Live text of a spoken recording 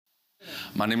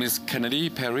My name is Kennedy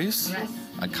Paris.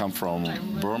 I come from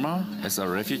Burma as a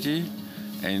refugee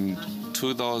in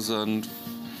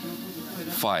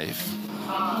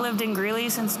 2005. Lived in Greeley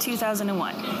since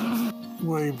 2001.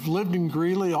 We've lived in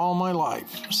Greeley all my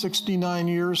life, 69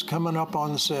 years coming up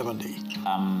on 70.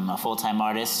 I'm a full-time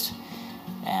artist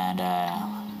and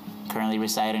currently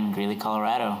reside in Greeley,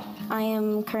 Colorado. I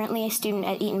am currently a student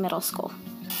at Eaton Middle School.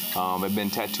 I've been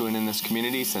tattooing in this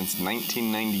community since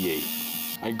 1998.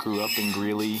 I grew up in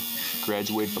Greeley,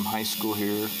 graduated from high school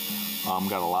here,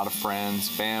 got a lot of friends,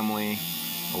 family,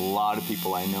 a lot of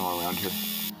people I know around here.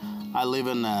 I live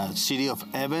in the city of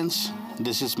Evans.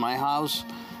 This is my house,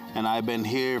 and I've been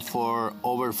here for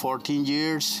over 14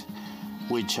 years,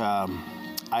 which I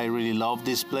really love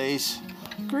this place.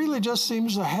 Greeley just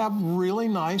seems to have really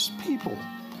nice people.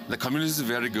 The community is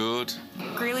very good.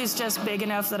 Greeley's just big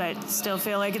enough that I still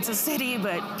feel like it's a city,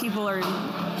 but people are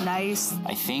nice.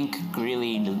 I think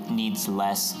Greeley needs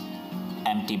less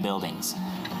empty buildings.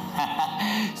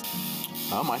 I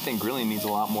think Greeley needs a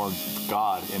lot more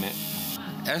God in it.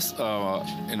 As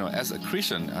as a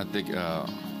Christian, I think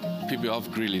people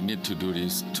of Greeley need to do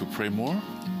this to pray more.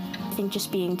 I think just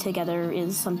being together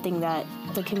is something that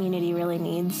the community really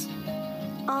needs.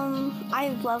 I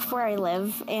love where I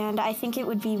live, and I think it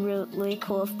would be really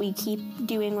cool if we keep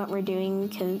doing what we're doing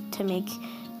to make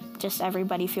just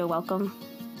everybody feel welcome.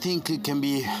 I think it can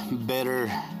be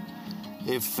better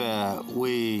if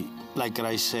we, like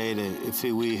I said, if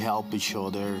we help each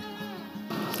other.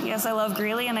 Yes, I love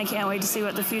Greeley, and I can't wait to see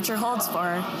what the future holds for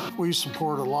her. We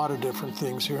support a lot of different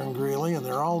things here in Greeley, and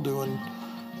they're all doing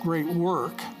great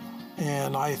work,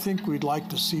 and I think we'd like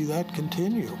to see that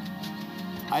continue.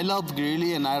 I love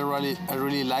Greeley, and I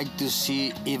really like to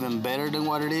see even better than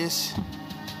what it is.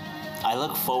 I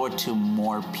look forward to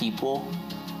more people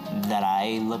that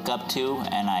I look up to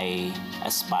and I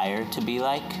aspire to be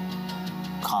like,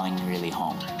 calling Greeley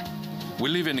home. We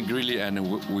live in Greeley and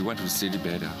we want to see it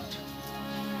better.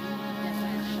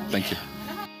 Thank you.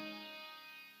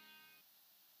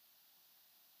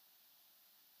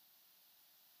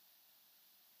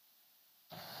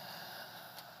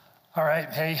 All right,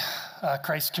 hey,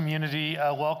 Christ community,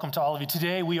 welcome to all of you.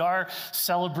 Today we are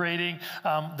celebrating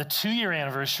the 2-year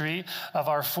anniversary of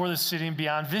our For the City and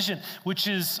Beyond vision, which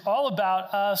is all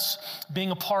about us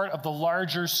being a part of the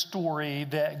larger story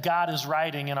that God is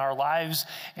writing in our lives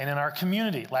and in our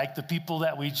community, like the people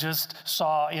that we just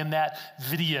saw in that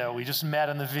video, we just met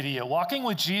in the video. Walking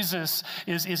with Jesus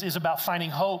is about finding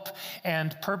hope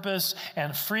and purpose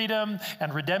and freedom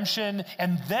and redemption,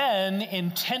 and then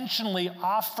intentionally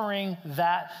offering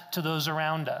that to those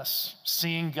around us,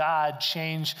 seeing God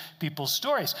change people's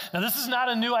stories. Now, this is not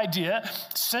a new idea.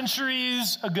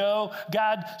 Centuries ago,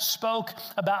 God spoke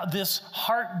about this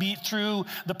heartbeat through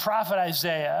the prophet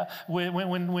Isaiah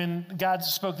when God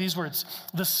spoke these words,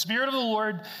 "The Spirit of the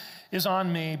Lord is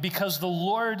on me because the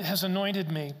Lord has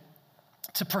anointed me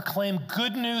to proclaim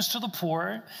good news to the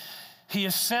poor. He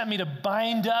has sent me to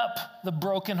bind up the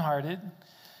brokenhearted,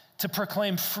 to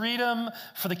proclaim freedom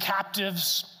for the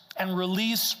captives and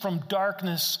release from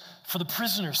darkness for the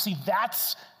prisoners." See,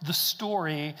 that's the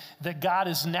story that God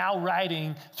is now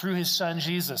writing through his son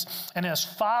Jesus. And as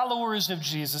followers of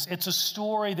Jesus, it's a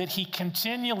story that he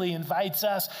continually invites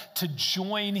us to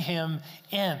join him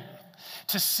in,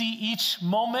 to see each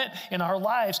moment in our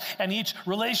lives and each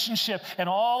relationship and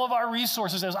all of our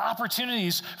resources as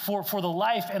opportunities for the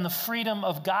life and the freedom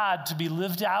of God to be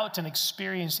lived out and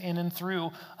experienced in and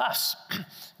through us.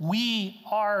 We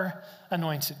are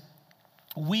anointed.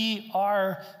 We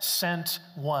are sent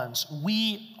ones.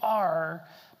 We are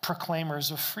proclaimers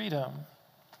of freedom.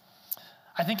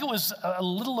 I think it was a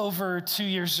little over 2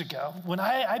 years ago when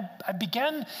I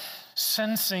began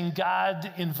sensing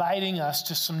God inviting us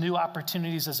to some new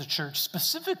opportunities as a church,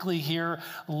 specifically here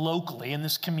locally in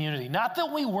this community. Not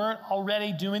that we weren't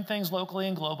already doing things locally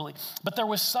and globally, but there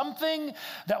was something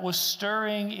that was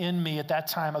stirring in me at that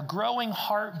time, a growing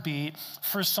heartbeat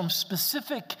for some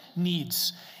specific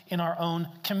needs in our own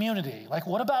community. Like,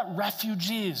 what about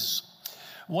refugees?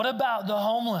 What about the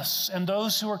homeless and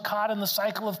those who are caught in the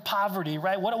cycle of poverty,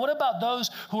 right? What about those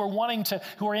who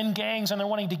are in gangs and they're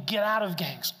wanting to get out of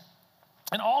gangs?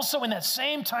 And also in that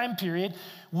same time period,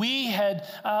 we had,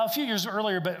 a few years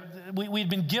earlier, but we'd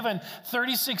been given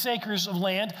 36 acres of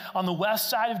land on the west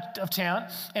side of town,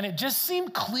 and it just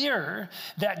seemed clear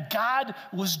that God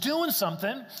was doing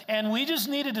something, and we just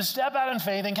needed to step out in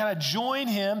faith and kind of join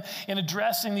him in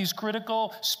addressing these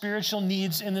critical spiritual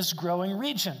needs in this growing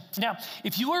region. Now,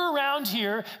 if you were around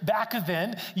here back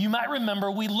then, you might remember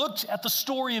we looked at the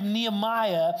story of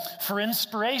Nehemiah for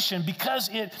inspiration because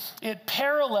it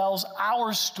parallels our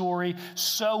our story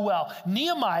so well.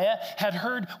 Nehemiah had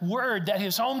heard word that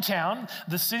his hometown,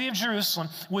 the city of Jerusalem,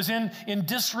 was in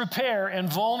disrepair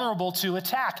and vulnerable to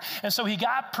attack. And so he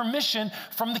got permission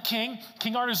from the king,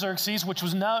 King Artaxerxes, which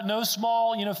was no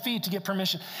small feat to get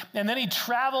permission. And then he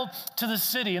traveled to the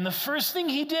city. And the first thing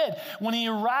he did when he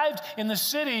arrived in the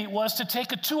city was to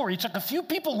take a tour. He took a few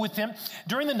people with him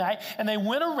during the night, and they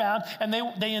went around and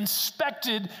they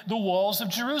inspected the walls of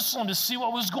Jerusalem to see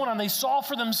what was going on. They saw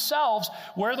for themselves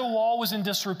where the wall was in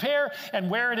disrepair and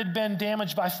where it had been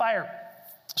damaged by fire.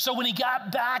 So when he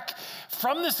got back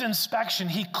from this inspection,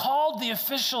 he called the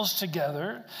officials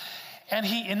together,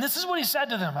 and this is what he said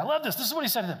to them. I love this. This is what he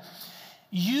said to them.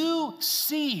 You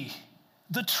see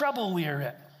the trouble we are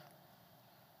in.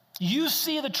 You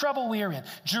see the trouble we are in.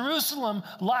 Jerusalem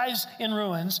lies in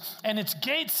ruins, and its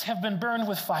gates have been burned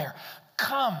with fire.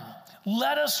 Come,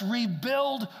 let us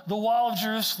rebuild the wall of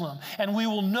Jerusalem, and we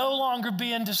will no longer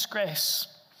be in disgrace.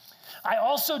 I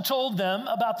also told them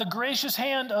about the gracious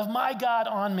hand of my God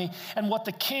on me and what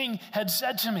the king had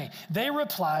said to me. They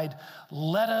replied,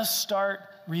 let us start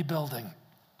rebuilding.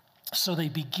 So they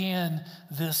began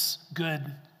this good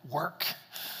work.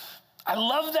 I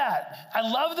love that. I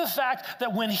love the fact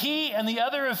that when he and the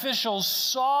other officials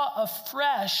saw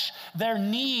afresh their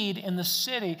need in the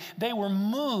city, they were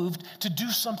moved to do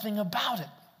something about it.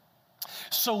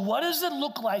 So what does it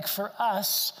look like for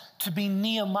us to be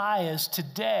Nehemiahs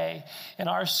today in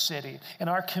our city, in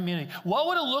our community? What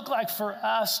would it look like for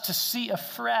us to see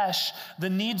afresh the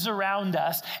needs around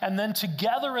us and then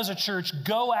together as a church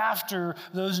go after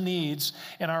those needs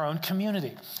in our own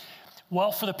community?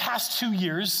 Well, for the past 2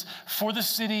 years, For the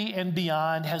City and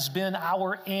Beyond has been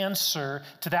our answer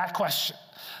to that question.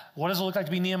 What does it look like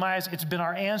to be Nehemiahs? It's been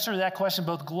our answer to that question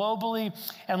both globally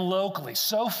and locally.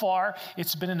 So far,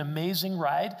 it's been an amazing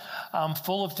ride,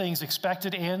 full of things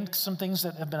expected and some things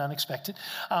that have been unexpected.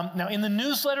 Now, in the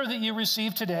newsletter that you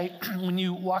received today, when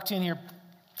you walked in here,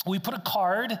 we put a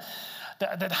card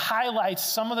that highlights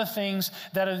some of the things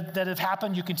that have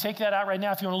happened. You can take that out right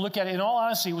now if you want to look at it. In all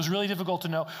honesty, it was really difficult to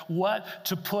know what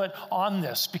to put on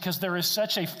this because there is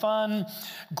such a fun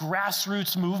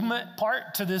grassroots movement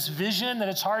part to this vision that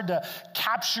it's hard to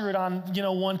capture it on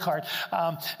one card.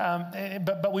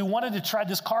 But we wanted to try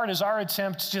this card as our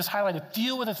attempt to just highlight a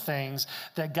few of the things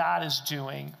that God is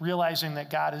doing, realizing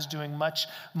that God is doing much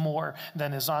more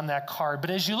than is on that card. But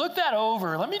as you look that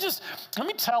over, let me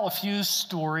tell a few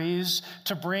stories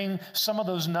to bring some of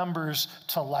those numbers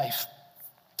to life.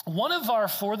 One of our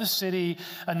For the City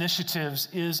initiatives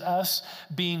is us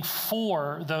being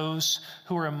for those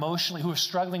who are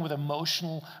struggling with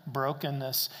emotional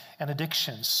brokenness and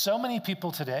addictions. So many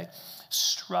people today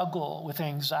struggle with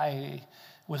anxiety,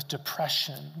 with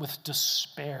depression, with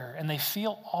despair, and they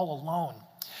feel all alone.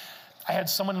 I had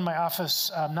someone in my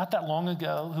office not that long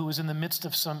ago who was in the midst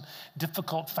of some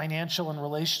difficult financial and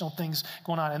relational things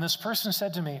going on, and this person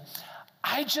said to me,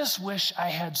 I just wish I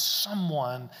had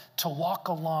someone to walk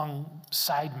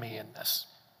alongside me in this.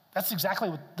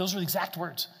 Those were the exact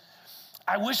words.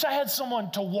 I wish I had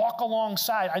someone to walk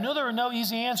alongside. I know there are no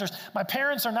easy answers. My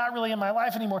parents are not really in my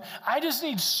life anymore. I just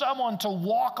need someone to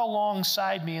walk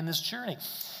alongside me in this journey.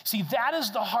 See, that is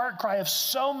the heart cry of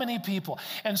so many people.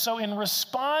 And so in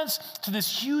response to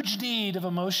this huge need of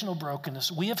emotional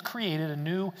brokenness, we have created a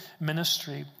new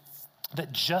ministry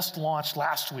that just launched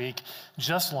last week,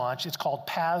 It's called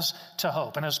Paths to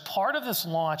Hope. And as part of this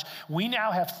launch, we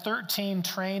now have 13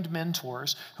 trained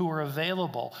mentors who are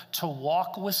available to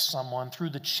walk with someone through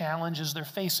the challenges they're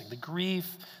facing, the grief,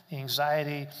 the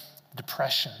anxiety,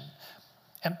 depression.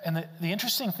 And the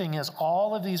interesting thing is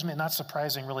all of these, not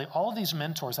surprising really, all of these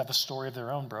mentors have a story of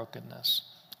their own brokenness.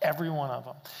 Every one of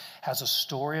them has a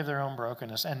story of their own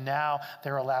brokenness. And now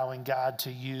they're allowing God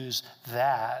to use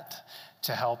that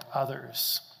to help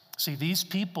others. See, these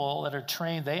people that are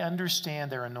trained, they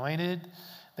understand they're anointed.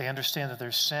 They understand that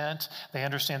they're sent. They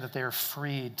understand that they're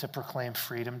freed to proclaim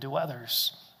freedom to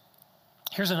others.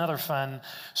 Here's another fun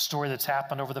story that's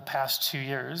happened over the past 2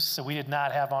 years that we did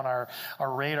not have on our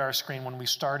radar screen when we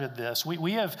started this.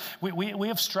 We have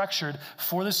structured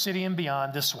For the City and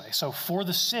Beyond this way. So For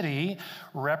the City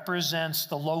represents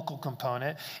the local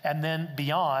component, and then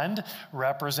Beyond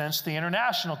represents the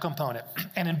international component.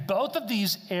 And in both of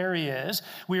these areas,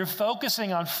 we are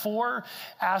focusing on 4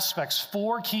 aspects,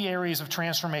 4 key areas of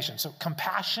transformation. So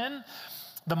compassion,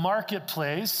 the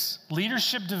marketplace,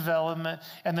 leadership development,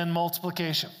 and then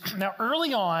multiplication. Now,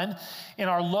 early on in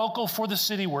our local For the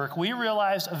City work, we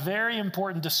realized a very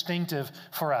important distinctive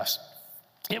for us.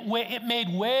 It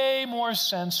made way more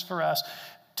sense for us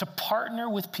to partner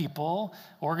with people,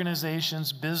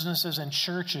 organizations, businesses, and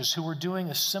churches who were doing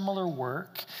a similar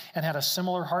work and had a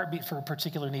similar heartbeat for a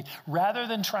particular need, rather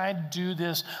than trying to do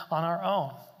this on our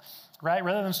own. Right?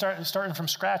 Rather than starting from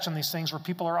scratch on these things where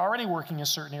people are already working in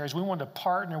certain areas, we wanted to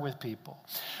partner with people,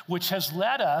 which has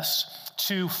led us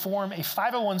to form a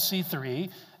 501c3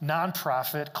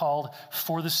 nonprofit called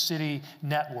For the City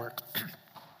Network.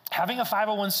 Having a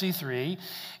 501c3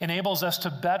 enables us to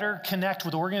better connect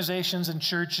with organizations and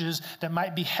churches that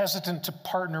might be hesitant to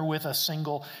partner with a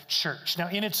single church. Now,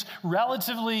 in its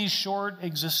relatively short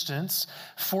existence,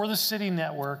 For the City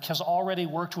Network has already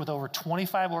worked with over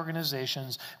 25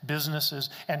 organizations, businesses,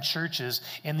 and churches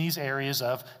in these areas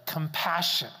of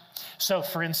compassion. So,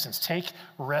 for instance, take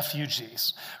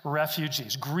refugees.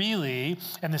 Greeley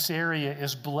and this area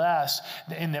is blessed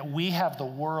in that we have the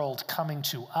world coming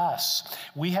to us.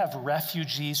 We have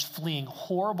refugees fleeing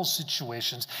horrible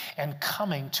situations and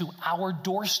coming to our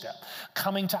doorstep,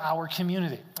 coming to our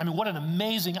community. I mean, what an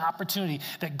amazing opportunity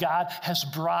that God has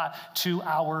brought to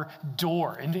our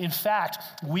door. And in fact,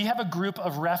 we have a group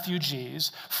of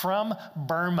refugees from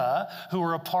Burma who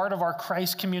are a part of our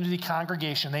Christ Community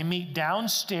congregation. They meet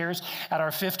downstairs at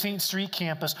our 15th Street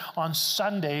campus on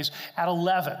Sundays at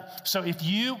 11. So if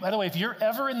you're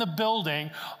ever in the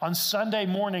building on Sunday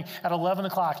morning at 11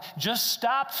 o'clock, just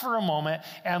stop for a moment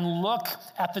and look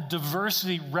at the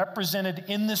diversity represented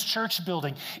in this church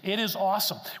building. It is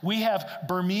awesome. We have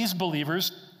Burmese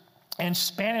believers and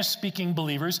Spanish-speaking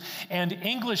believers and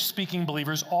English-speaking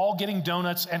believers all getting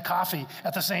donuts and coffee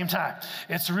at the same time.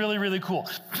 It's really, really cool.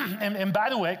 And by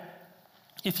the way,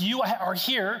 if you are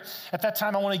here at that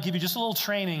time, I want to give you just a little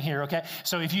training here, okay?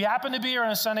 So if you happen to be here on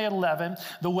a Sunday at 11,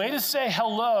 the way to say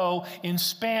hello in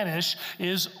Spanish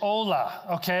is hola,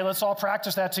 okay? Let's all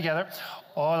practice that together.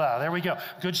 Hola, there we go.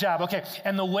 Good job, okay.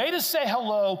 And the way to say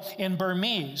hello in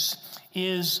Burmese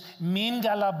is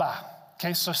mingalaba.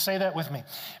 Okay, so say that with me.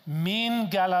 Min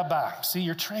galaba. See,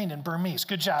 you're trained in Burmese.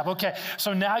 Good job. Okay,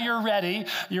 so now you're ready.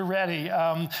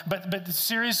 But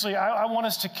seriously, I want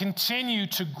us to continue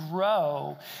to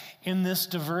grow in this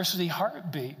diversity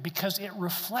heartbeat because it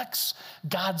reflects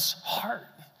God's heart.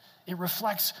 It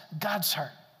reflects God's heart.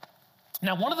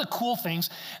 Now, one of the cool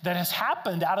things that has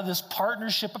happened out of this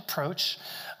partnership approach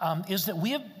is that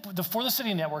the For the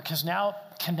City Network has now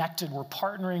connected. We're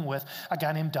partnering with a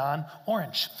guy named Don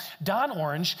Orange. Don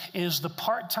Orange is the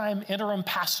part-time interim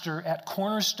pastor at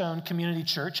Cornerstone Community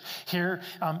Church here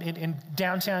in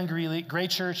downtown Greeley. Great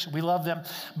church. We love them.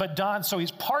 But Don, so he's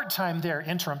part-time there,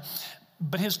 interim.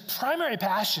 But his primary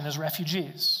passion is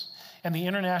refugees and the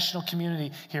international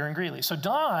community here in Greeley. So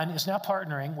Don is now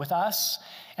partnering with us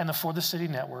and the For the City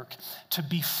Network to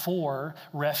be for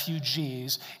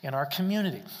refugees in our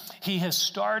community. He has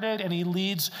started and he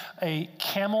leads a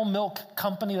camel milk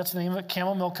company. That's the name of it,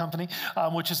 Camel Milk Company,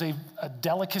 which is a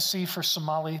delicacy for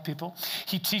Somali people.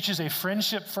 He teaches a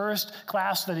Friendship First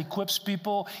class that equips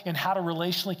people in how to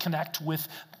relationally connect with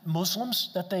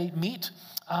Muslims that they meet.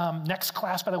 Next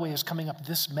class, by the way, is coming up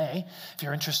this May, if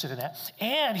you're interested in that.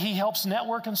 And he helps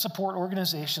network and support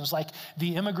organizations like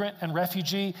the Immigrant and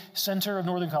Refugee Center of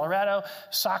Northern Colorado,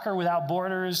 Soccer Without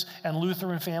Borders, and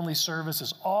Lutheran Family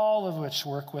Services, all of which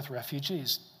work with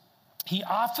refugees. He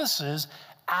offices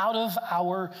out of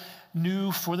our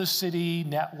new For the City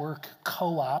Network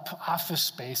co-op office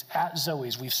space at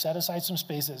Zoe's. We've set aside some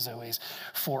space at Zoe's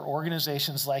for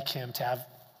organizations like him to have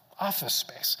office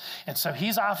space. And so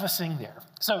he's officing there.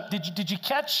 So did you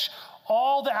catch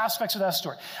all the aspects of that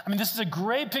story? I mean, this is a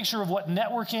great picture of what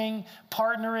networking,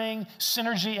 partnering,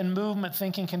 synergy, and movement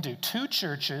thinking can do. 2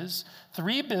 churches,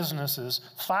 3 businesses,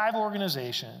 5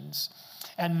 organizations,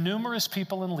 and numerous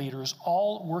people and leaders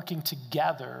all working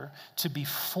together to be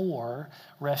for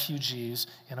refugees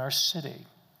in our city.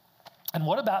 And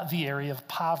what about the area of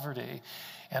poverty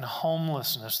and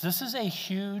homelessness? This is a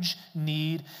huge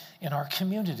need in our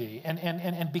community.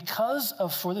 And because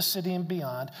of For the City and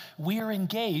Beyond, we are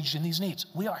engaged in these needs.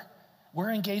 We're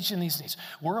engaged in these needs.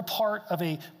 We're a part of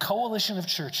a coalition of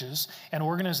churches and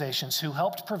organizations who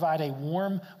helped provide a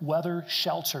warm weather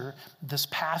shelter this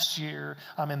past year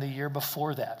and the year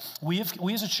before that. We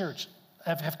as a church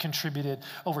have contributed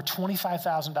over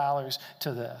 $25,000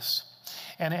 to this.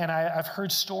 And I've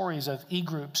heard stories of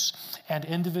e-groups and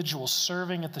individuals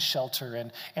serving at the shelter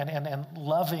and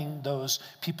loving those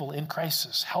people in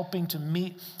crisis, helping to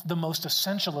meet the most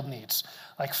essential of needs,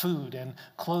 like food and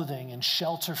clothing and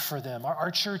shelter for them.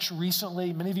 Our church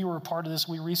recently, many of you were a part of this,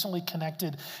 we recently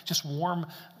connected just warm,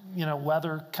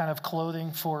 weather kind of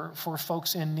clothing for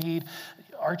folks in need.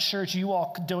 Our church, you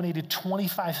all donated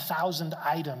 25,000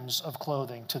 items of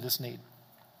clothing to this need.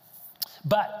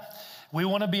 But We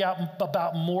want to be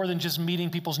about more than just meeting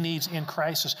people's needs in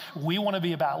crisis. We want to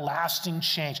be about lasting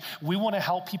change. We want to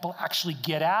help people actually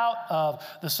get out of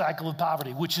the cycle of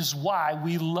poverty, which is why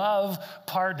we love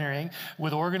partnering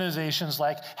with organizations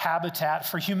like Habitat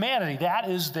for Humanity. That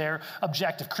is their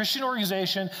objective. Christian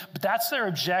organization, but that's their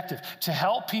objective, to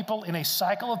help people in a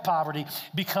cycle of poverty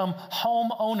become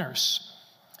homeowners.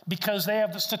 Because they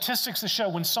have the statistics that show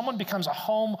when someone becomes a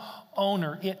home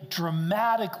owner, it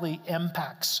dramatically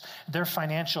impacts their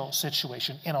financial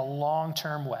situation in a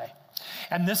long-term way.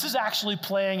 And this is actually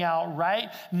playing out right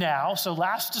now. So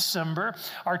last December,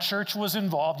 our church was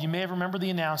involved. You may remember the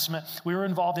announcement. We were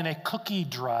involved in a cookie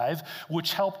drive,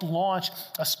 which helped launch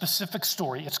a specific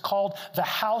story. It's called The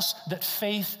House That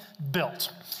Faith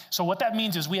Built. So what that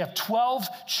means is we have 12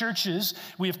 churches.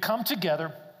 We have come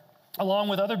together along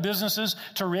with other businesses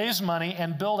to raise money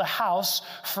and build a house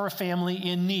for a family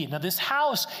in need. Now, this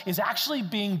house is actually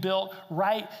being built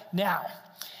right now.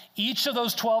 Each of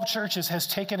those 12 churches has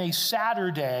taken a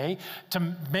Saturday to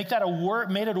make that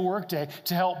made it a work day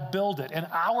to help build it. And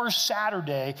our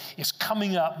Saturday is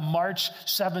coming up March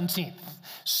 17th.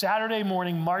 Saturday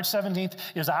morning, March 17th,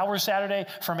 is our Saturday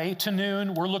from 8 to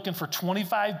noon. We're looking for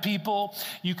 25 people.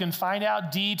 You can find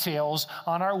out details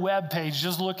on our webpage.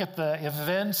 Just look at the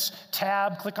events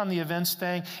tab, click on the events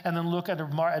thing, and then look at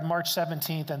March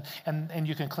 17th, and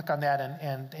you can click on that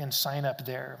and sign up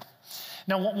there.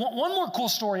 Now, one more cool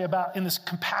story about in this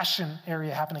compassion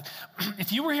area happening.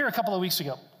 If you were here a couple of weeks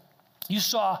ago, you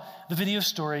saw the video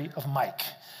story of Mike.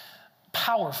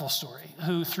 Powerful story,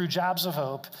 who through Jobs of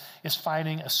Hope is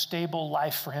finding a stable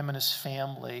life for him and his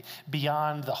family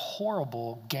beyond the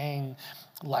horrible gang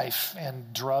life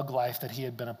and drug life that he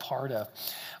had been a part of.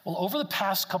 Well, over the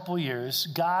past couple of years,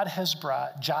 God has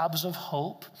brought Jobs of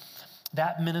Hope,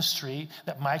 that ministry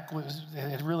that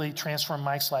had really transformed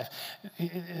Mike's life.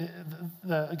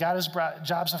 God has brought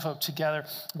Jobs of Hope together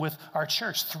with our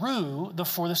church through the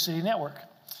For the City Network.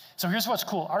 So here's what's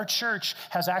cool. Our church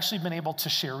has actually been able to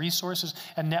share resources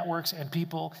and networks and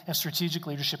people and strategic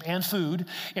leadership and food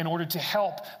in order to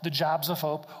help the Jobs of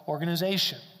Hope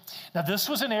organization. Now, this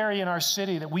was an area in our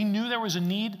city that we knew there was a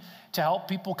need to help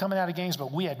people coming out of gangs,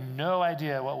 but we had no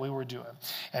idea what we were doing.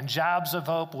 And Jobs of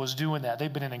Hope was doing that.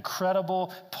 They've been an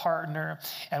incredible partner,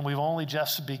 and we've only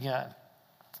just begun.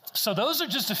 So those are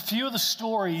just a few of the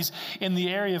stories in the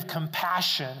area of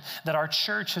compassion that our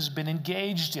church has been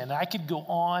engaged in. I could go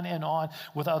on and on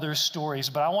with other stories,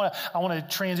 but I want to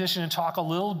transition and talk a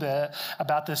little bit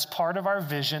about this part of our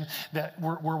vision that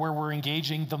where we're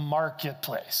engaging the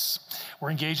marketplace.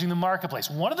 We're engaging the marketplace.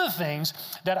 One of the things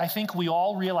that I think we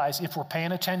all realize if we're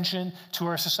paying attention to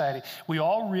our society, we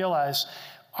all realize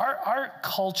our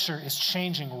culture is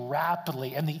changing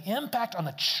rapidly, and the impact on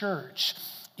the church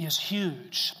is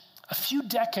huge. A few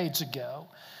decades ago,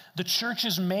 the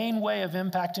church's main way of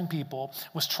impacting people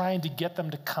was trying to get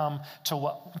them to come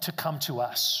to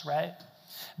us, right?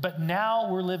 But now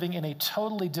we're living in a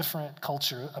totally different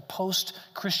culture, a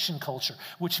post-Christian culture,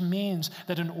 which means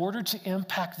that in order to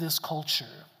impact this culture,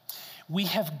 we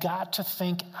have got to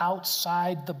think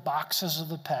outside the boxes of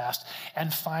the past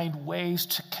and find ways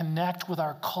to connect with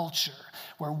our culture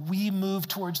where we move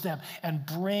towards them and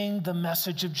bring the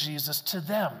message of Jesus to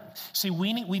them. See,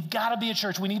 we've got to be a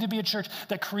church. We need to be a church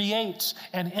that creates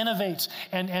and innovates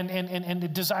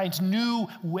and designs new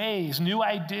ways, new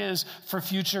ideas for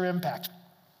future impact.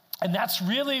 And that's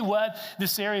really what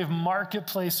this area of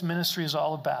marketplace ministry is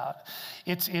all about.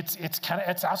 It's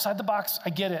outside the box. I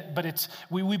get it, but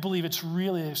we believe it's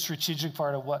really a strategic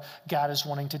part of what God is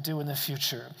wanting to do in the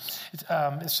future.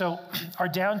 So our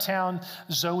downtown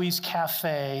Zoe's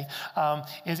Cafe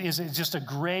is just a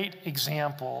great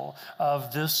example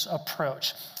of this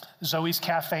approach. Zoe's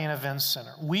Cafe and Events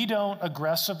Center. We don't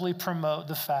aggressively promote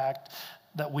the fact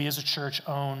that we as a church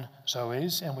own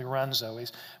Zoe's and we run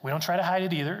Zoe's. We don't try to hide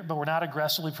it either, but we're not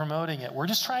aggressively promoting it. We're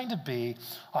just trying to be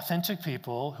authentic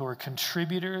people who are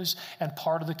contributors and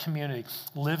part of the community,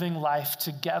 living life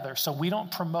together. So we don't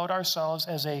promote ourselves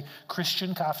as a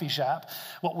Christian coffee shop.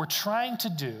 What we're trying to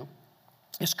do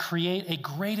is create a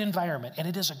great environment, and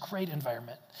it is a great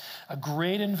environment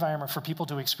for people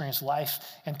to experience life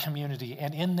and community,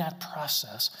 and in that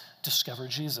process, discover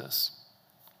Jesus.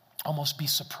 Almost be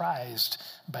surprised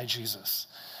by Jesus.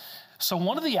 So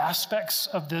one of the aspects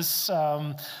of this,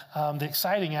 the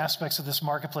exciting aspects of this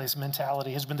marketplace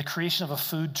mentality has been the creation of a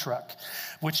food truck,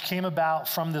 which came about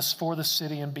from this For the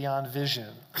City and Beyond vision.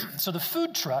 So the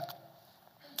food truck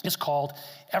is called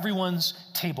Everyone's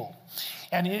Table.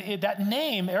 And that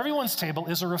name, Everyone's Table,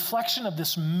 is a reflection of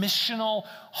this missional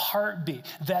heartbeat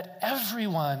that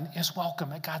everyone is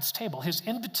welcome at God's table. His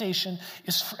invitation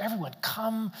is for everyone.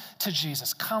 Come to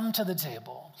Jesus, come to the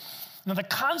table. Now, the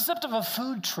concept of a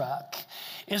food truck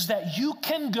is that you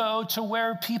can go to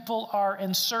where people are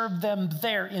and serve them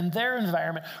there in their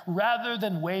environment rather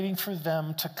than waiting for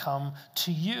them to come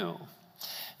to you.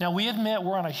 Now, we admit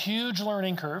we're on a huge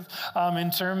learning curve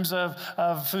in terms of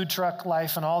food truck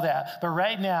life and all that. But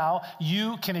right now,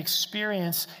 you can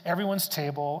experience Everyone's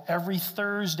Table every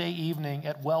Thursday evening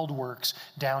at WeldWorks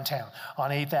downtown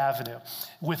on 8th Avenue,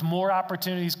 with more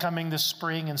opportunities coming this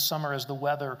spring and summer as the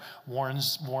weather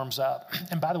warms up.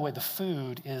 And by the way, the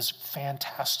food is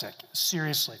fantastic.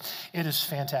 Seriously, it is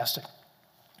fantastic.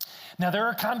 Now, there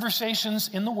are conversations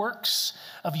in the works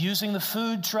of using the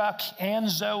food truck and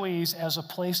Zoe's as a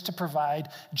place to provide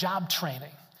job training,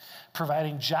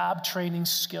 providing job training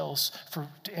skills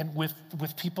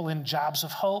with people in jobs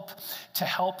of hope to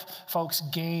help folks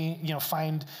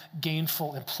find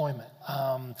gainful employment.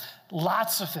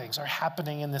 Lots of things are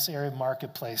happening in this area of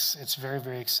marketplace. It's very,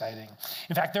 very exciting.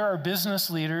 In fact, there are business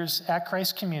leaders at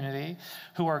Christ Community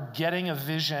who are getting a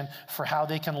vision for how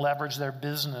they can leverage their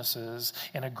businesses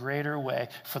in a greater way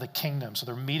for the kingdom. So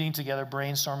they're meeting together,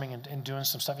 brainstorming, and doing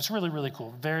some stuff. It's really, really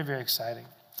cool. Very, very exciting.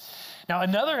 Now,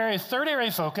 third area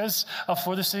of focus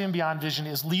for the City and Beyond vision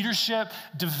is leadership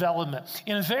development.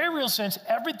 In a very real sense,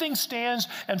 everything stands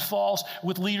and falls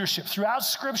with leadership. Throughout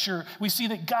Scripture, we see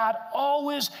that God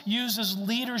always uses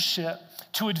leadership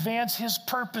to advance his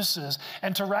purposes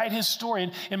and to write his story.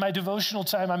 And in my devotional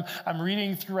time, I'm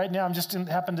reading through right now.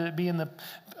 Happen to be in the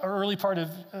early part of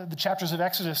the chapters of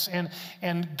Exodus. And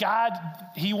God,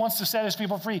 he wants to set his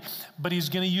people free, but he's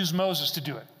going to use Moses to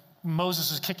do it.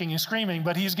 Moses is kicking and screaming,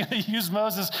 but he's going to use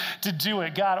Moses to do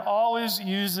it. God always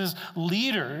uses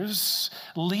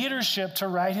leadership to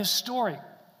write his story.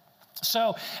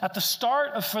 So at the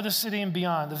start of For the City and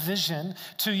Beyond, the vision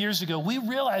 2 years ago, we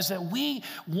realized that we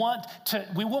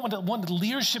wanted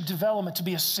leadership development to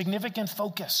be a significant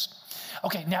focus.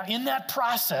 Okay, now in that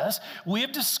process, we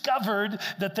have discovered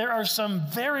that there are some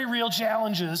very real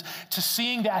challenges to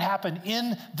seeing that happen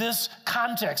in this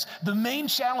context. The main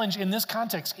challenge in this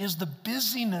context is the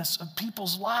busyness of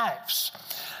people's lives.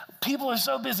 People are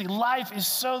so busy, life is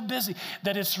so busy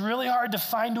that it's really hard to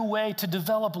find a way to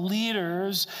develop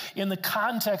leaders in the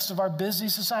context of our busy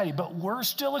society. But we're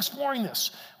still exploring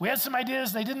this. We had some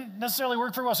ideas, they didn't necessarily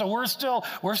work very well, so we're still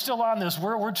on this.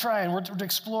 We're trying, we're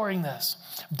exploring this.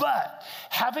 But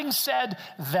having said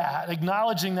that,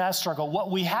 acknowledging that struggle,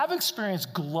 what we have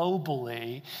experienced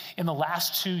globally in the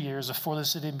last 2 years of For the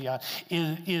City and Beyond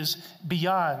is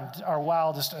beyond our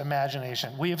wildest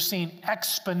imagination. We have seen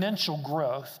exponential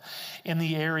growth in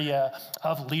the area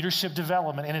of leadership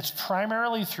development, and it's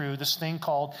primarily through this thing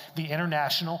called the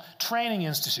International Training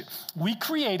Institute. We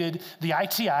created the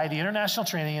ITI, the International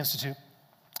Training Institute,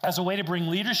 as a way to bring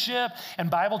leadership and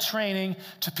Bible training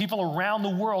to people around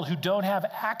the world who don't have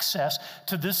access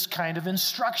to this kind of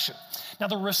instruction. Now,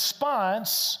 the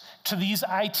response to these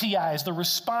ITIs, the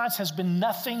response has been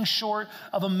nothing short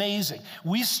of amazing.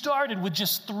 We started with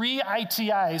just 3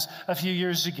 ITIs a few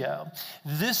years ago.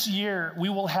 This year, we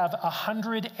will have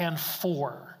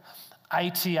 104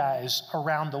 ITIs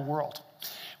around the world.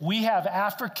 We have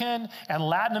African and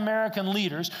Latin American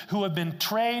leaders who have been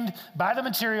trained by the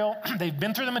material, they've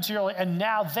been through the material, and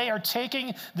now they are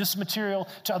taking this material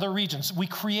to other regions. We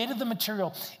created the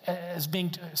material as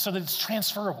being so that it's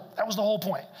transferable. That was the whole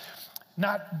point.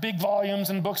 Not big volumes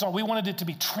and books. We wanted it to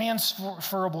be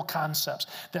transferable concepts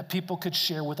that people could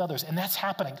share with others, and that's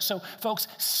happening. So, folks,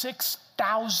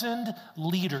 6,000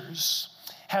 leaders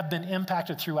have been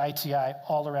impacted through ITI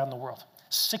all around the world.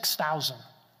 6,000.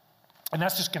 And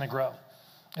that's just going to grow.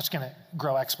 It's going to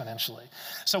grow exponentially.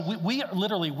 So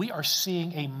we are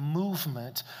seeing a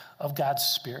movement of God's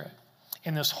Spirit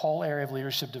in this whole area of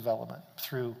leadership development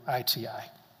through ITI.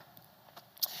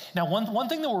 Now, one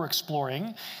thing that we're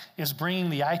exploring is bringing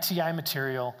the ITI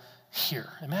material here.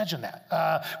 Imagine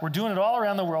that. We're doing it all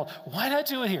around the world. Why not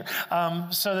do it here?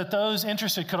 So that those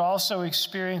interested could also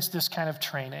experience this kind of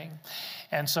training.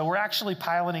 And so we're actually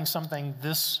piloting something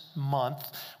this month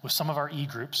with some of our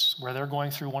e-groups where they're going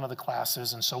through one of the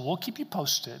classes. And so we'll keep you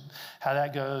posted how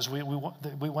that goes. We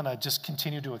want to just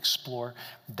continue to explore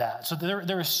that. So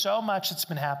there is so much that's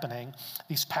been happening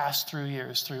these past 3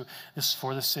 years through this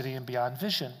For the City and Beyond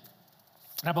vision.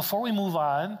 Now, before we move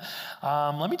on,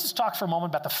 let me just talk for a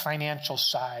moment about the financial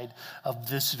side of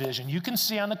this vision. You can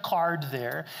see on the card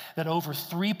there that over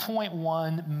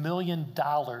 $3.1 million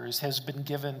has been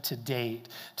given to date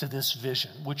to this vision,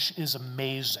 which is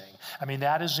amazing. I mean,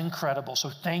 that is incredible.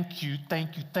 So thank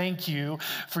you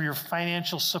for your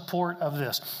financial support of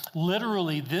this.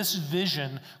 Literally, this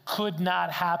vision could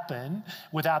not happen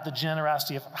without the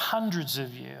generosity of hundreds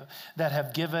of you that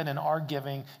have given and are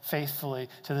giving faithfully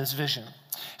to this vision.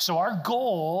 So our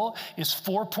goal is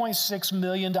 $4.6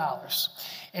 million.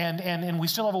 And we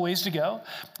still have a ways to go,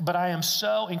 but I am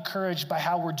so encouraged by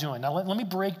how we're doing. Now, let me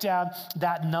break down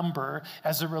that number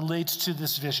as it relates to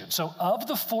this vision. So of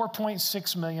the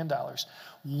 $4.6 million,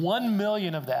 $1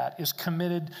 million of that is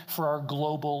committed for our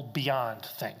Global Beyond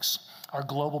things, our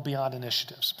Global Beyond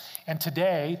initiatives. And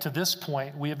today, to this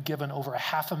point, we have given over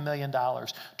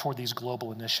 $500,000 toward these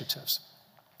global initiatives.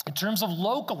 In terms of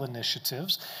local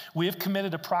initiatives, we have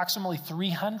committed approximately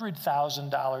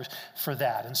 $300,000 for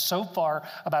that. And so far,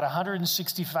 about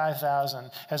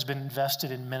 $165,000 has been invested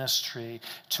in ministry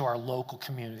to our local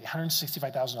community.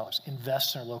 $165,000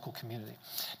 invested in our local community.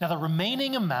 Now, the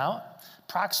remaining amount,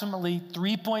 approximately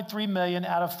 $3.3 million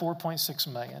out of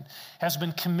 $4.6 million, has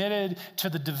been committed to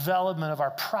the development of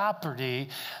our property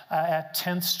at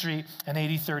 10th Street and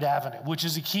 83rd Avenue, which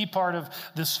is a key part of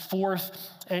this fourth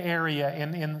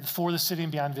area for the City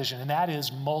and Beyond vision, and that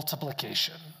is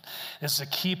multiplication. It's a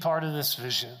key part of this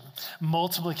vision,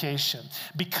 multiplication.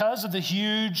 Because of the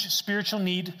huge spiritual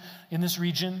need in this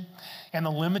region and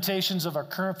the limitations of our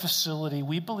current facility,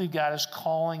 we believe God is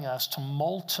calling us to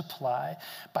multiply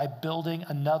by building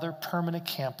another permanent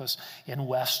campus in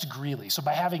West Greeley. So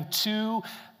by having two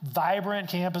vibrant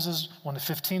campuses, one at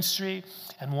 15th Street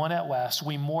and one at West,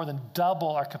 we more than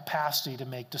double our capacity to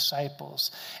make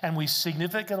disciples. And we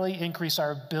significantly increase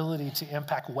our ability to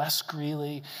impact West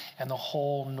Greeley and the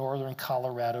whole northern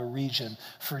Colorado region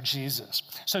for Jesus.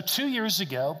 So 2 years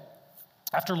ago,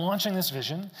 after launching this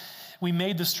vision, we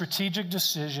made the strategic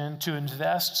decision to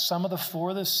invest some of the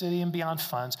For the City and Beyond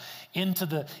funds into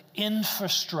the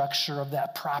infrastructure of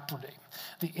that property,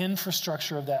 the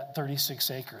infrastructure of that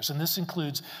 36 acres. And this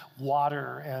includes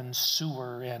water and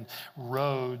sewer and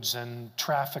roads and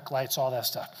traffic lights, all that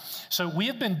stuff. So we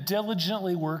have been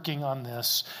diligently working on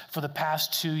this for the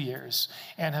past 2 years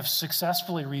and have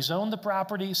successfully rezoned the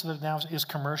property so that it now is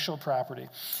commercial property.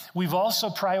 We've also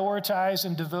prioritized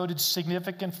and devoted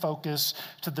significant focus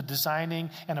to the designing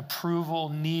and approval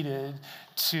needed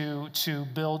to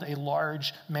build a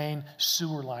large main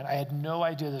sewer line. I had no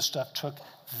idea this stuff took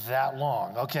that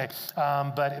long, okay,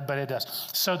 but it does.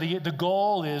 So the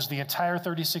goal is the entire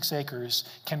 36 acres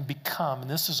can become, and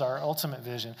this is our ultimate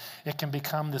vision, it can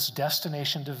become this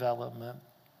destination development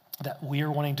that we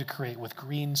are wanting to create with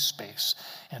green space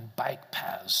and bike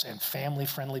paths and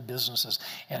family-friendly businesses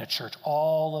and a church.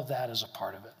 All of that is a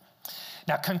part of it.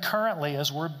 Now, concurrently,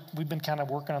 as we've been kind of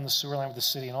working on the sewer line with the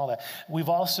city and all that, we've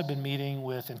also been meeting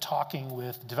with and talking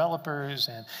with developers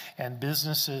and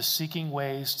businesses seeking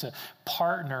ways to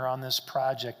partner on this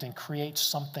project and create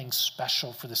something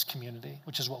special for this community,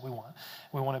 which is what we want.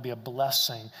 We want to be a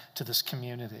blessing to this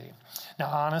community. Now,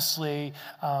 honestly,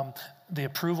 the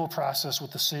approval process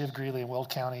with the City of Greeley and Weld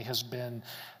County has been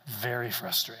very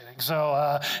frustrating.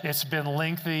 So it's been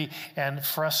lengthy and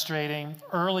frustrating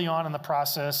early on in the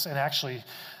process, and actually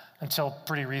until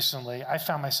pretty recently, I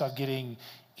found myself getting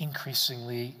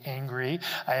increasingly angry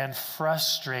and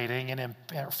frustrated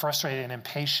and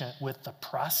impatient with the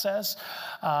process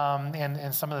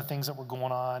and some of the things that were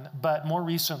going on. But more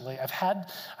recently,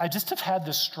 I just have had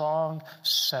this strong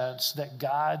sense that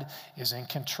God is in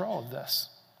control of this.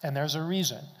 And there's a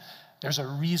reason. There's a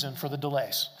reason for the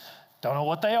delays. Don't know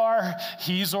what they are.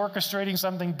 He's orchestrating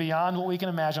something beyond what we can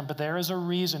imagine, but there is a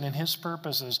reason in his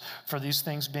purposes for these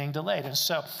things being delayed. And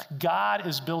so God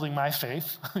is building my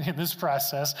faith in this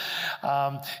process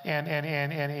and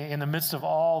in the midst of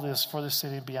all this For the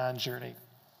City and Beyond journey.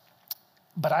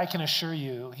 But I can assure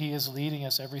you, he is leading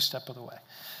us every step of the way.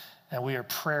 And we are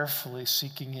prayerfully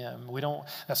seeking him.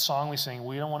 That song we sing,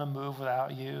 we don't want to move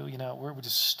without you. You know, we're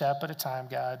just step at a time,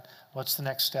 God. What's the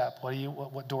next step?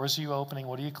 What doors are you opening?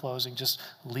 What are you closing? Just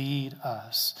lead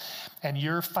us. And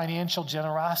your financial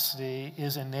generosity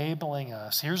is enabling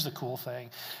us. Here's the cool thing.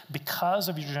 Because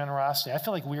of your generosity, I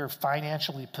feel like we are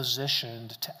financially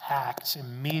positioned to act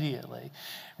immediately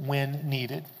when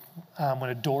needed. When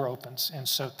a door opens. And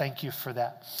so thank you for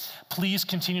that. Please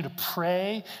continue to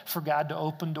pray for God to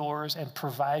open doors and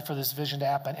provide for this vision to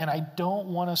happen. And I don't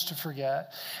want us to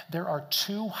forget, there are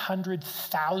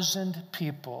 200,000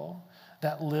 people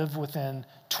that live within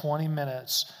 20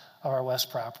 minutes of our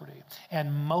West property.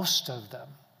 And most of them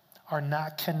are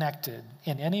not connected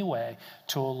in any way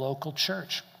to a local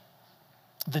church.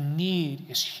 The need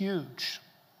is huge.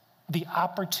 The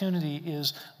opportunity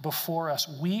is before us.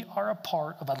 We are a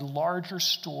part of a larger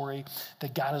story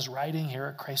that God is writing here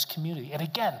at Christ Community. And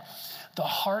again, the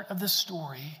heart of this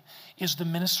story is the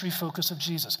ministry focus of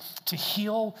Jesus, to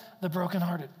heal the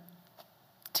brokenhearted.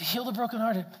 To heal the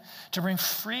brokenhearted, to bring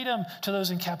freedom to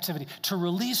those in captivity, to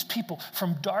release people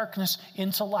from darkness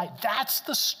into light. That's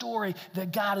the story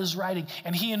that God is writing,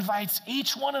 and he invites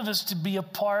each one of us to be a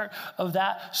part of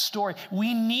that story.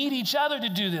 We need each other to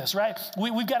do this, right? We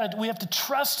have to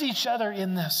trust each other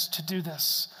in this, to do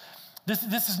this.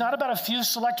 This is not about a few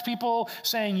select people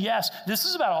saying yes. This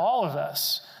is about all of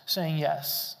us saying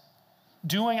yes,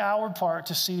 doing our part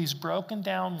to see these broken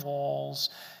down walls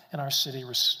in our city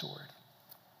restored.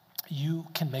 You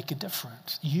can make a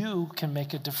difference. You can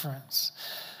make a difference.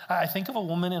 I think of a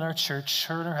woman in our church.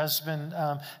 Her and her husband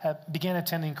began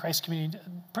attending Christ Community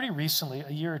pretty recently,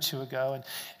 a year or two ago, and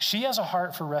she has a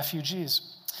heart for refugees.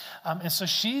 And so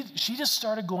she just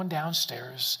started going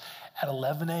downstairs at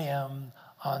 11 a.m.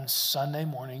 on Sunday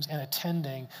mornings and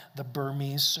attending the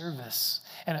Burmese service.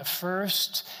 And at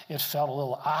first, it felt a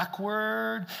little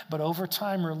awkward, but over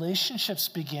time, relationships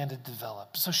began to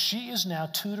develop. So she is now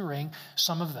tutoring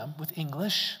some of them with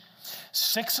English.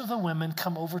 6 of the women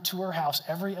come over to her house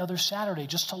every other Saturday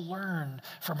just to learn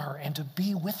from her and to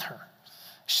be with her.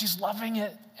 She's loving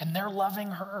it, and they're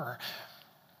loving her.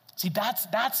 See,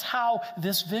 that's how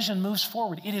this vision moves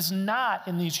forward. It is not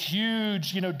in these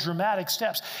huge, dramatic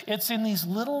steps. It's in these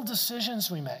little decisions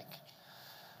we make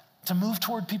to move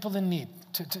toward people in need,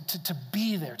 to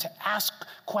be there, to ask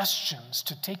questions,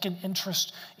 to take an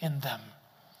interest in them.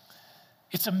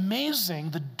 It's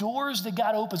amazing the doors that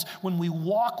God opens when we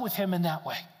walk with him in that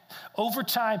way. Over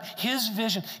time, his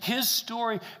vision, his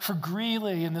story for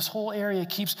Greeley and this whole area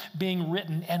keeps being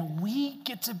written, and we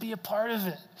get to be a part of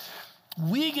it.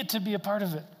 We get to be a part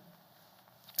of it.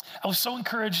 I was so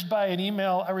encouraged by an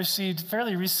email I received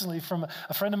fairly recently from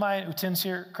a friend of mine who attends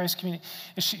here at Christ Community.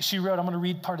 She wrote, I'm going to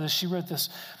read part of this. She wrote this: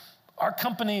 our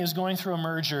company is going through a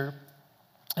merger,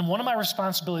 and one of my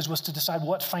responsibilities was to decide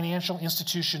what financial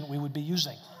institution we would be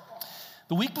using.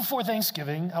 The week before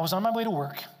Thanksgiving, I was on my way to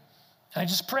work, and I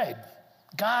just prayed,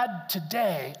 God,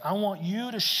 today, I want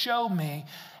you to show me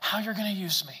how you're going to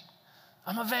use me.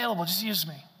 I'm available, just use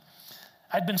me.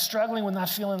 I'd been struggling with not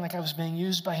feeling like I was being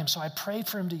used by him, so I prayed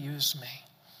for him to use me.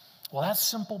 Well, that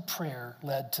simple prayer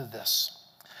led to this.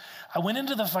 I went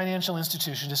into the financial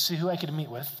institution to see who I could meet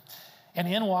with, and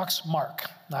in walks Mark,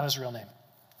 not his real name.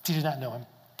 He did not know him.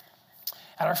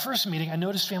 At our first meeting, I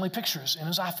noticed family pictures in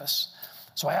his office,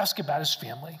 so I asked about his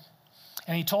family,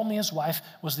 and he told me his wife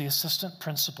was the assistant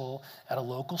principal at a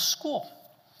local school.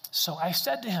 So I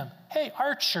said to him, hey,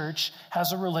 our church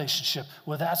has a relationship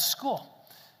with that school.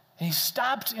 And he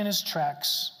stopped in his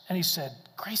tracks and he said,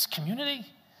 Grace Community?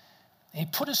 And he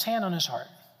put his hand on his heart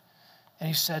and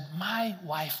he said, my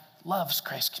wife loves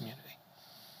Christ Community.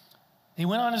 He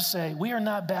went on to say, we are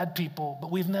not bad people, but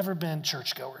we've never been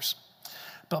churchgoers.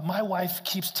 But my wife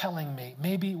keeps telling me,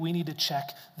 maybe we need to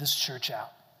check this church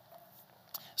out.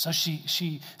 So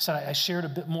she said, I shared a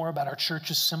bit more about our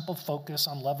church's simple focus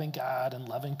on loving God and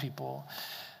loving people.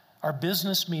 Our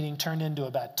business meeting turned into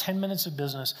about 10 minutes of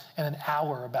business and an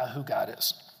hour about who God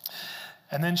is.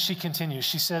 And then she continues.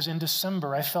 She says, in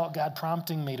December, I felt God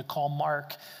prompting me to call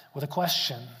Mark with a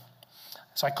question.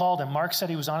 So I called him. Mark said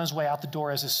he was on his way out the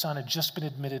door as his son had just been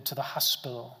admitted to the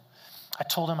hospital. I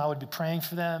told him I would be praying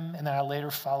for them, and then I later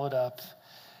followed up.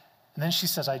 And then she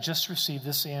says, I just received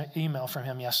this email from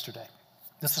him yesterday.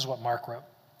 This is what Mark wrote.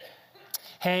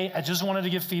 Hey, I just wanted to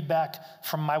give feedback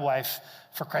from my wife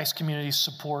for Christ Community's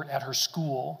support at her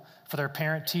school for their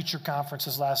parent-teacher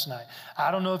conferences last night.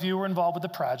 I don't know if you were involved with the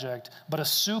project, but a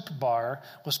soup bar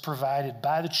was provided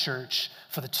by the church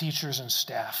for the teachers and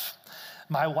staff.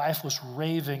 My wife was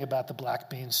raving about the black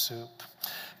bean soup.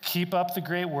 Keep up the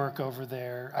great work over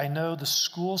there. I know the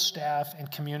school staff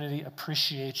and community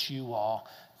appreciates you all.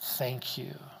 Thank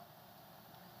you.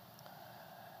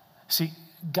 See,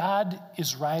 God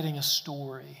is writing a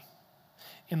story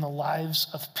in the lives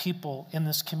of people in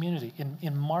this community,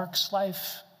 in Mark's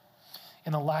life,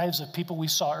 in the lives of people we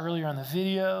saw earlier in the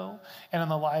video, and in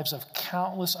the lives of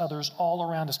countless others all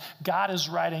around us. God is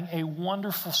writing a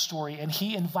wonderful story, and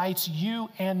he invites you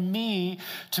and me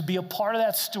to be a part of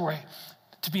that story,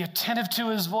 to be attentive to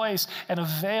his voice and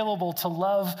available to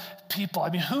love people.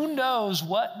 I mean, who knows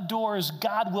what doors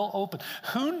God will open?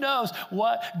 Who knows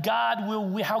how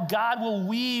God will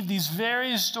weave these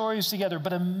various stories together?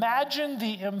 But imagine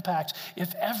the impact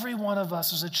if every one of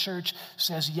us as a church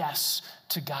says yes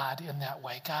to God in that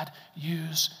way. God,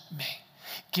 use me.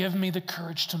 Give me the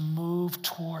courage to move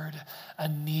toward a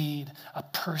need, a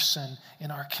person in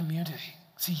our community.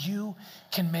 See, you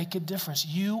can make a difference.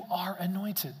 You are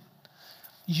anointed.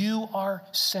 You are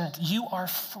sent. You are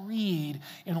freed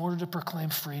in order to proclaim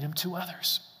freedom to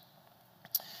others.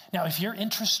 Now, if you're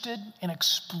interested in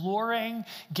exploring,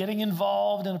 getting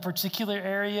involved in a particular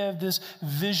area of this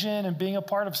vision and being a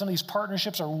part of some of these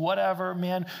partnerships or whatever,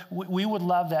 man, we would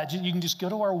love that. You can just go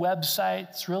to our website.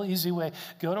 It's a real easy way.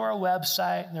 Go to our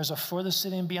website, and there's a For the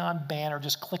City and Beyond banner.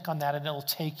 Just click on that, and it'll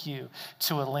take you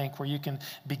to a link where you can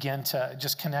begin to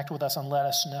just connect with us and let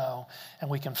us know, and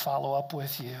we can follow up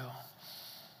with you.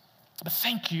 But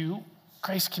thank you,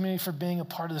 Christ Community, for being a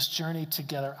part of this journey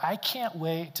together. I can't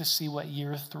wait to see what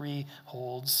year 3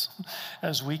 holds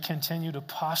as we continue to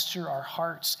posture our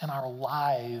hearts and our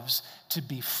lives to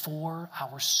be for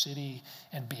our city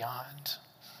and beyond.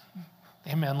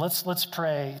 Amen. Let's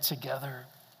pray together.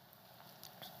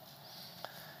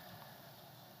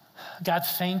 God,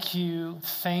 thank you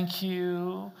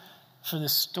for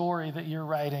this story that you're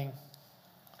writing.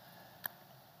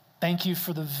 Thank you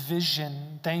for the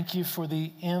vision. Thank you for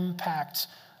the impact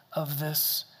of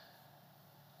this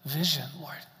vision,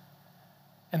 Lord,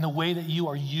 and the way that you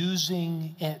are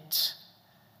using it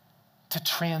to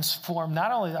transform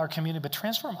not only our community, but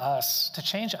transform us, to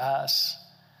change us.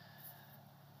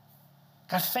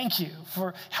 God, thank you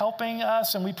for helping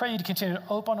us, and we pray you to continue to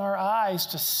open our eyes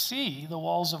to see the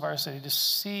walls of our city, to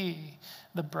see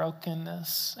the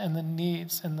brokenness and the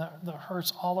needs and the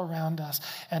hurts all around us,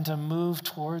 and to move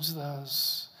towards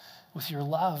those with your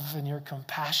love and your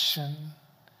compassion.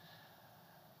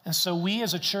 And so we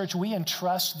as a church, we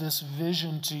entrust this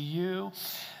vision to you.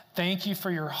 Thank you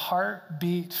for your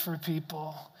heartbeat for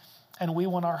people, and we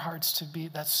want our hearts to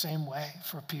beat that same way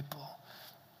for people.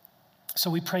 So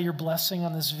we pray your blessing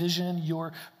on this vision,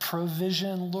 your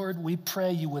provision, Lord. We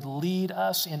pray you would lead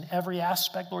us in every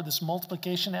aspect, Lord, this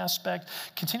multiplication aspect.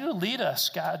 Continue to lead us,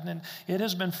 God. And it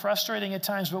has been frustrating at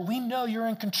times, but we know you're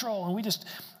in control, and we just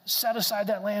set aside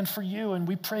that land for you, and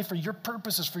we pray for your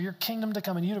purposes, for your kingdom to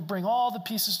come, and you to bring all the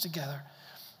pieces together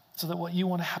so that what you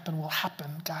want to happen will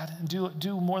happen, God, and do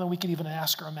more than we could even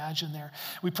ask or imagine there.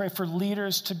 We pray for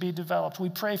leaders to be developed. We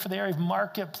pray for the area of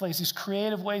marketplace, these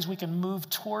creative ways we can move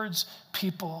towards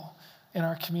people in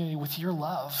our community with your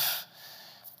love.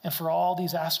 And for all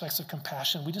these aspects of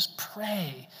compassion, we just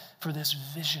pray for this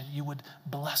vision. You would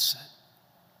bless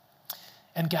it.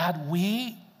 And God,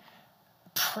 we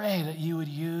pray that you would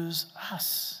use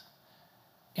us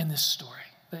in this story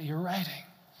that you're writing.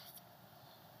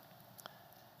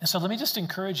 And so let me just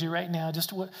encourage you right now,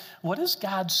 just what is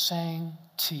God saying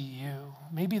to you?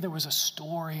 Maybe there was a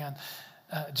story on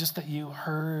just that you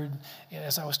heard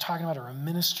as I was talking about, or a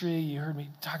ministry, you heard me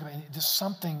talk about, just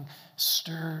something is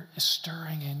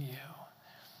stirring in you.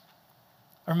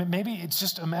 Or maybe it's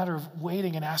just a matter of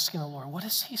waiting and asking the Lord, what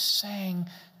is he saying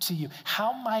to you?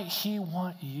 How might he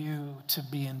want you to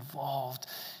be involved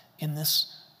in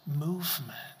this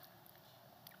movement?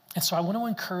 And so I want to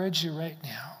encourage you right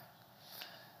now,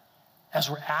 as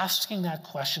we're asking that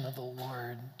question of the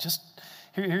Lord, just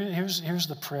here's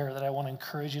the prayer that I want to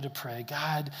encourage you to pray.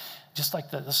 God, just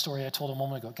like the story I told a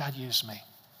moment ago, God, use me.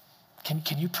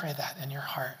 Can you pray that in your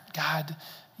heart? God,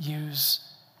 use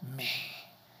me.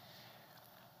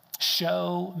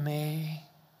 Show me,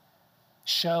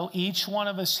 show each one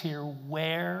of us here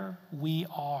where we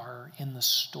are in the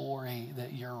story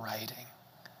that you're writing.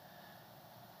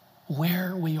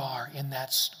 Where we are in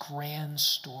that grand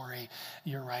story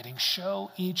you're writing.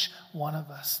 Show each one of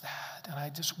us that. And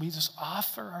we just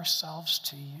offer ourselves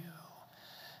to you.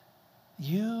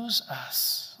 Use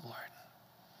us, Lord.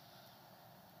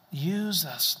 Use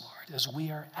us, Lord, as we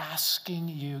are asking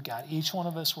you, God. Each one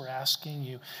of us, we're asking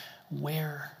you,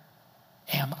 where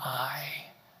am I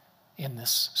in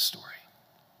this story?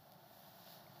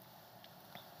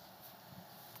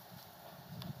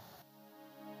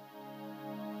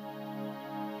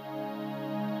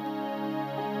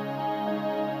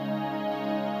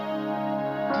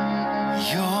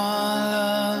 Your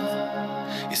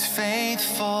love is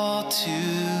faithful to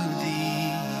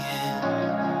the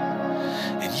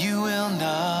end, and you will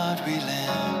not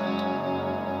relent.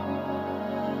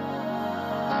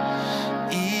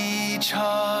 Each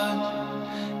heart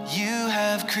you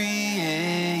have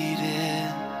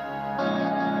created,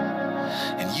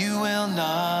 and you will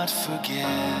not forget.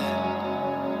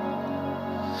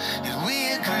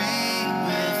 We agree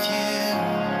with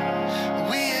you.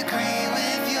 We agree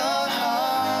with your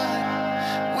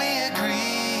heart. We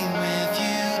agree with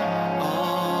you,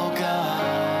 oh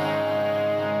God.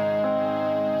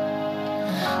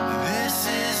 This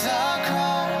is our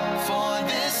cry for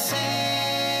this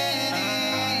city.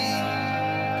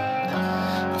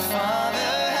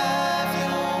 Father, have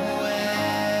your way.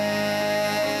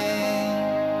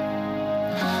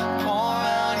 Pour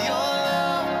out your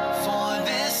love for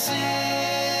this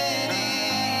city.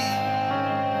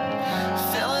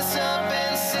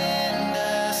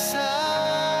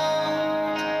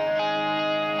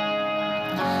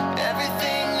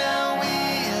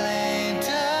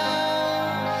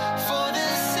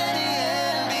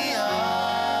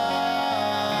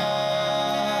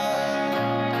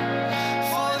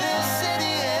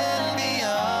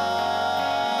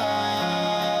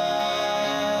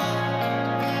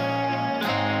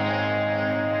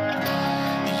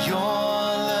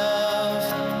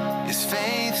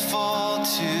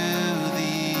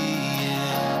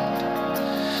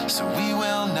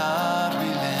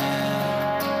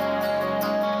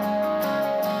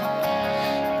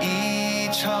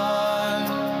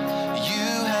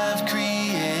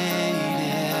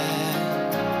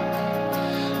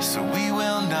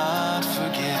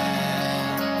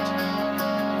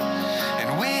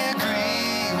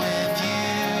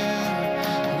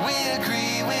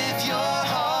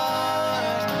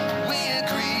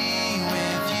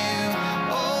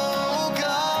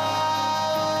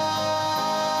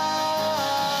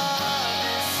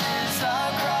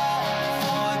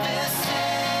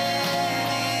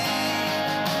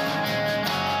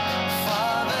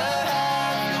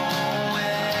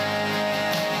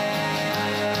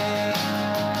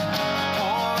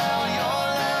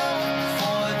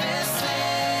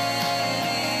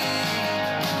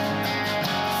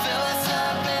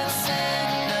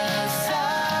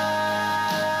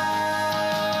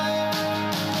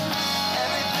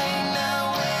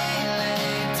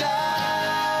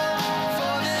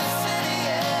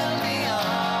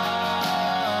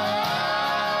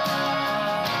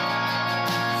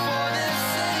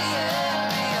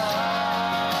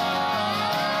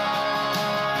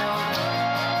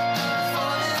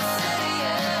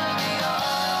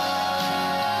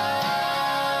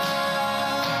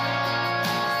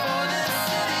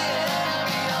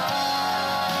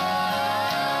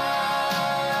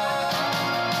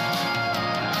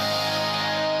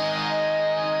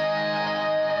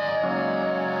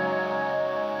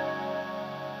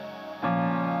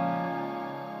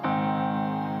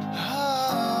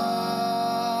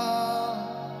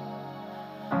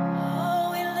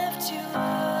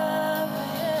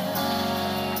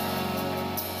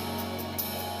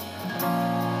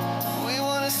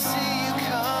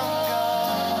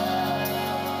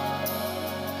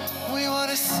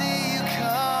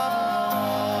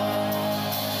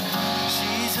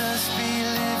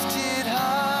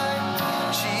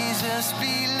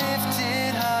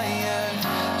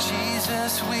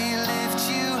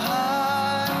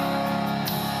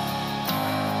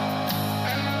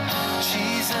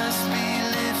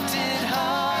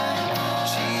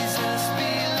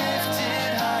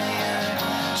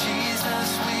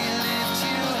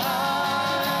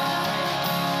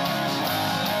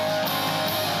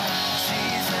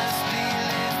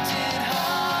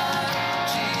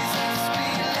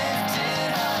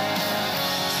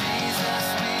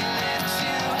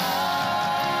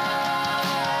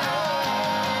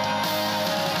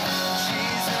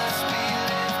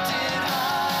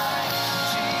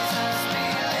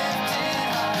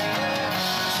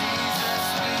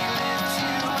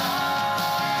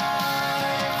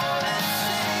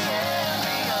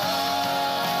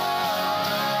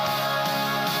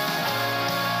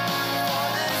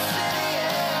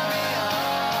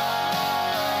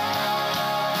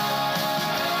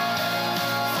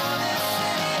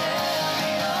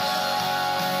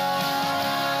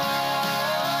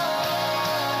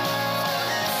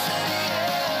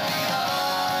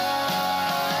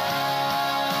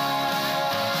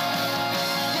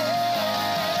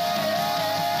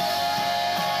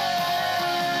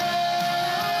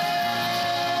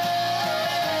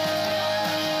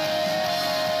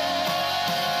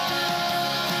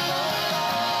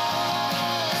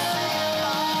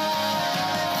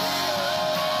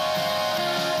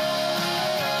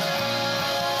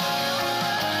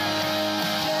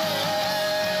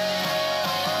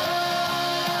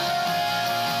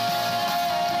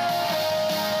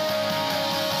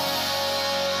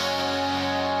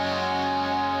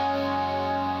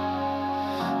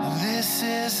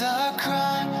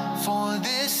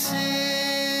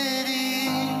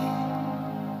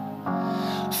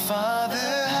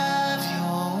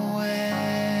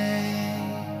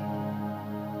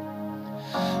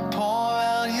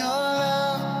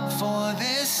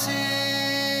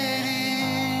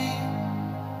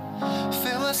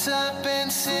 us up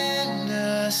and send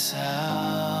us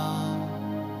out.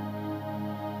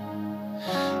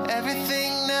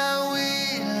 Everything now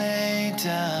we lay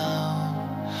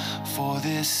down for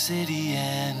this city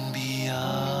and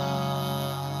beyond.